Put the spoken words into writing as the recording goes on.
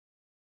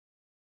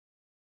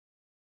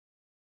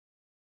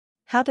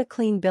How to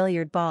clean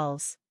billiard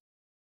balls.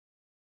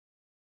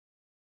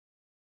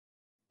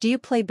 Do you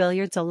play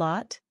billiards a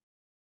lot?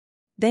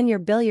 Then your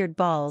billiard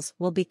balls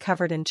will be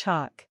covered in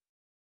chalk.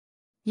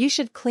 You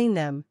should clean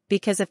them,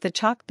 because if the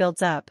chalk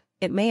builds up,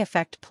 it may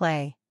affect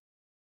play.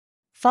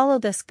 Follow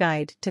this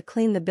guide to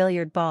clean the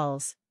billiard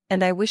balls,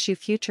 and I wish you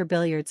future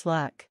billiards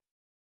luck.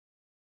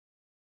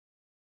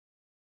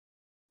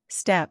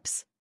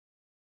 Steps.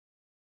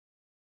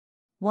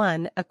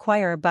 1.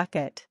 Acquire a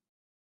bucket.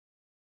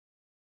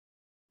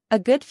 A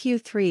good few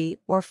 3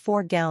 or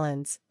 4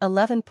 gallons,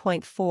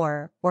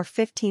 11.4 or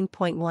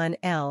 15.1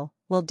 L,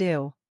 will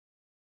do.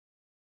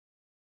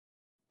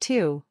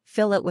 2.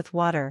 Fill it with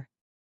water.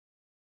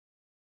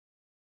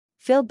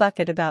 Fill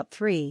bucket about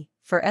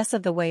 3/4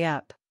 of the way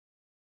up.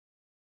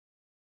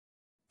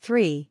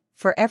 3.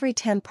 For every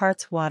 10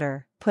 parts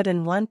water, put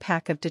in 1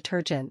 pack of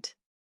detergent.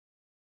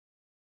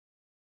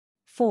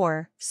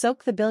 4.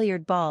 Soak the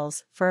billiard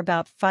balls for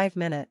about 5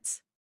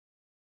 minutes.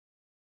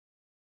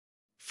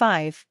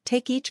 5.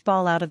 Take each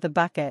ball out of the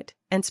bucket,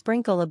 and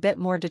sprinkle a bit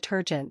more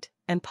detergent,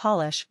 and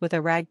polish with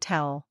a rag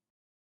towel.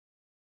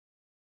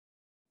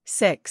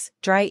 6.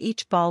 Dry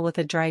each ball with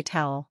a dry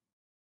towel.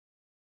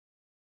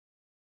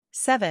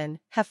 7.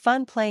 Have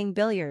fun playing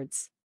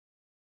billiards.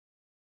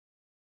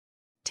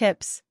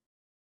 Tips.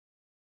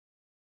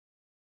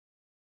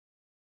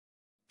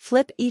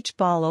 Flip each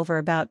ball over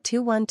about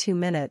 2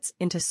 minutes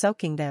into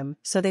soaking them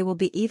so they will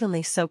be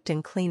evenly soaked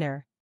in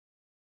cleaner.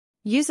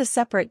 Use a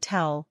separate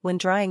towel when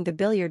drying the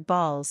billiard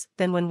balls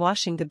than when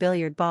washing the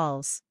billiard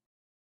balls.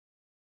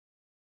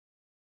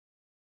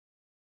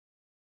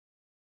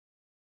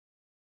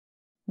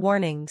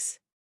 Warnings.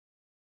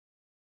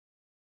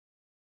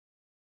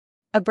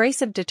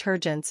 Abrasive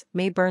detergents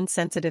may burn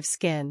sensitive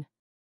skin.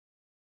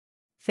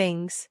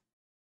 Things.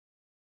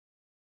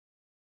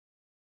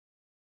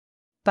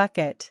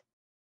 Bucket.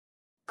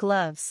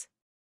 Gloves.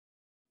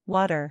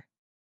 Water.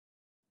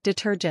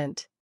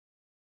 Detergent.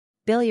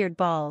 Billiard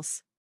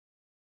balls.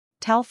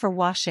 Towel for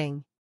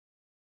washing.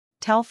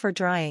 Towel for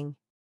drying.